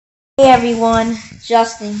Hey everyone,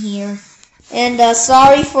 Justin here, and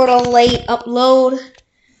sorry for the late upload.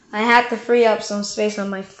 I had to free up some space on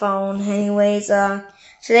my phone. Anyways,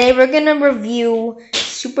 today we're gonna review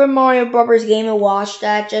Super Mario Bros. Game & Watch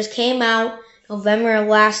that just came out November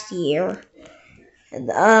last year.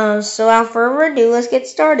 So without further ado, let's get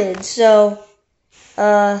started. So,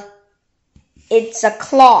 it's a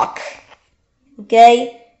clock,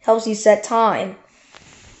 okay? Helps you set time.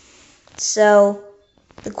 So,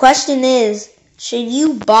 the question is, should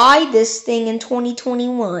you buy this thing in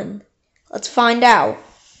 2021? Let's find out.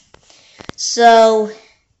 So,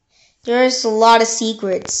 there's a lot of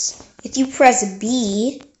secrets. If you press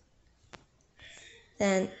B,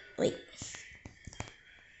 then, wait,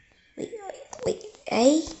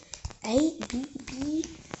 A, B,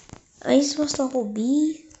 are you supposed to hold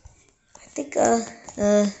B? I think,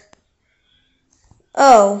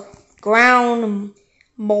 ground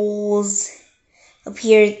moles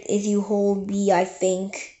appear if you hold B, I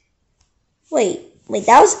think. Wait,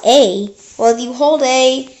 that was A. Well, if you hold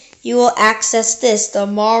A, you will access this, the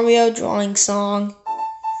Mario drawing song.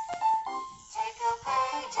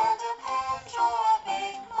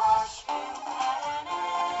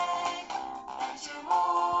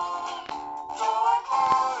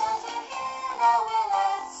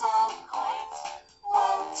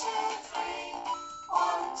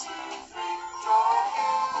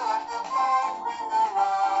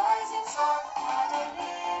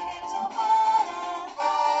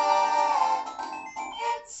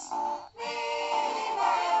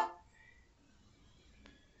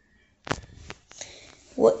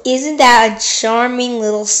 Well, isn't that a charming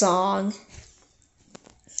little song?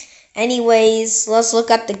 Anyways, let's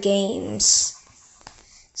look at the games.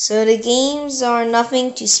 So the games are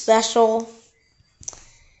nothing too special.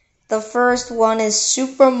 The first one is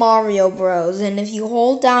Super Mario Bros. And if you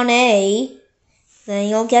hold down A, then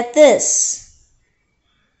you'll get this.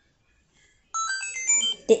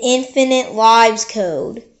 The Infinite Lives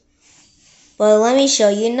code. But let me show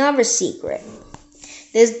you another secret.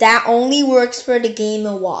 That only works for the Game &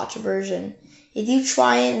 Watch version. If you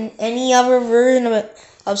try it in any other version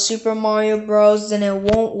of Super Mario Bros., then it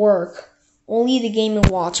won't work. Only the Game &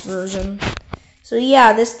 Watch version. So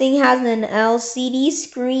yeah, this thing has an LCD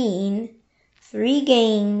screen, 3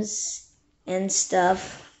 games, and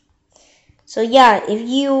stuff. So yeah, if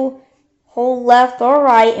you hold left or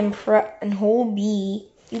right and hold B,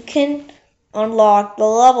 you can unlock the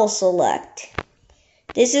level select.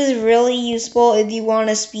 This is really useful if you want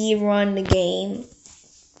to speed run the game.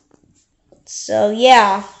 So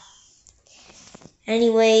yeah.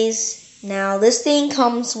 Anyways, now this thing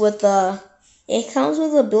comes with a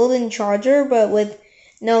built-in charger, but with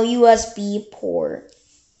no USB port.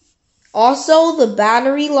 Also, the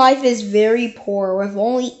battery life is very poor, with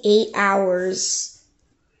only 8 hours.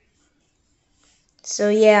 So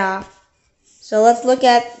yeah. So let's look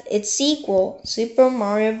at its sequel, Super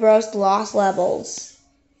Mario Bros. Lost Levels.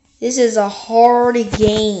 This is a hard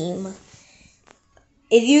game.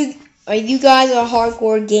 If you guys are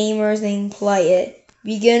hardcore gamers, then play it.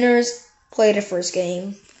 Beginners, play the first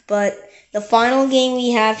game. But the final game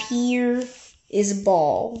we have here is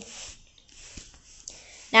Ball.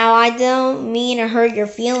 Now, I don't mean to hurt your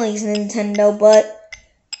feelings, Nintendo, but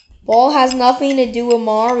Ball has nothing to do with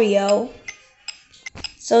Mario.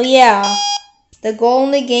 So yeah, the goal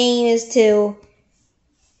in the game is to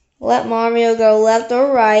let Mario go left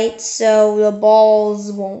or right so the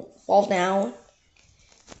balls won't fall down.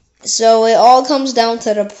 So it all comes down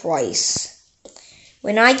to the price.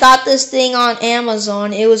 When I got this thing on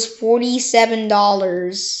Amazon, it was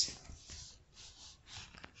 $47.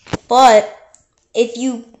 But if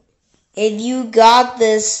you got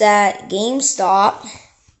this at GameStop,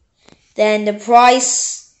 then the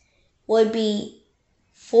price would be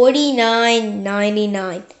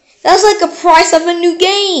 $49.99. That's like the price of a new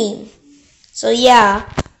game. So yeah,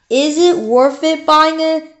 is it worth it buying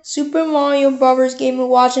a Super Mario Bros. Game &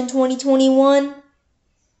 Watch in 2021?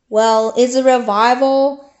 Well, it's a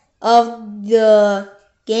revival of the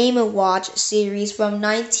Game & Watch series from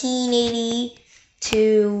 1980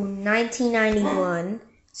 to 1991.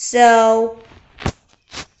 So,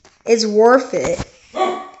 it's worth it.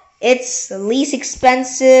 It's the least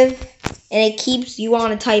expensive, and it keeps you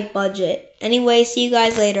on a tight budget. Anyway, see you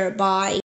guys later. Bye.